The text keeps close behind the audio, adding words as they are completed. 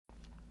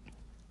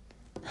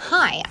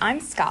Hi, I'm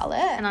Scarlett.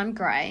 And I'm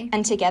Gray.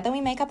 And together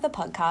we make up the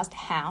podcast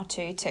How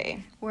To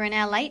Too. We're in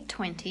our late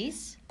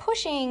 20s.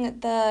 Pushing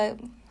the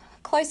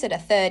closer to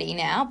 30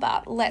 now,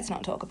 but let's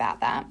not talk about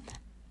that.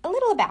 A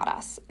little about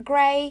us.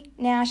 Gray,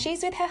 now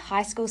she's with her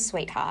high school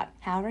sweetheart.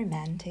 How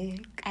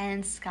romantic.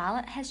 And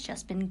Scarlett has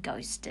just been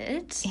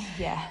ghosted.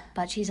 Yeah.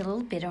 But she's a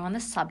little bitter on the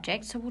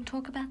subject, so we'll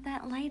talk about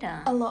that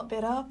later. A lot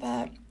bitter,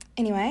 but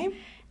anyway.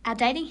 Our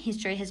dating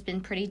history has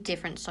been pretty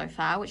different so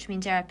far, which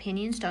means our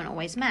opinions don't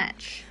always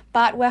match.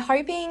 But we're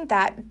hoping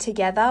that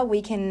together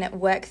we can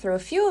work through a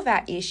few of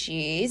our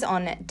issues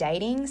on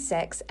dating,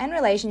 sex, and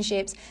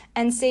relationships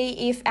and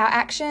see if our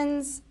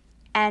actions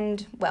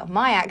and, well,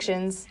 my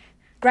actions,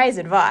 Gray's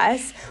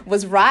advice,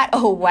 was right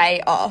or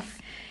way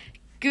off.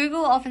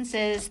 Google often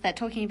says that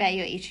talking about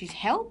your issues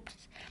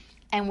helps,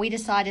 and we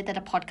decided that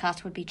a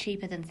podcast would be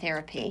cheaper than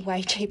therapy.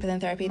 Way cheaper than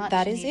therapy. Much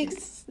that is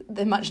needed.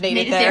 the much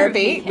needed Needed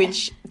therapy, therapy, yeah.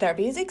 which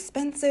therapy is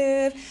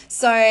expensive.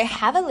 So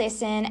have a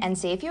listen and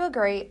see if you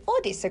agree or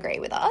disagree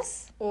with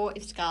us. Or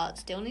if Scarlett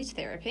still needs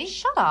therapy.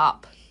 Shut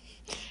up.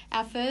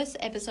 Our first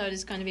episode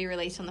is going to be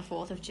released on the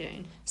 4th of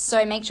June.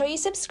 So make sure you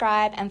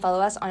subscribe and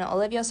follow us on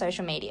all of your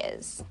social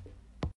medias.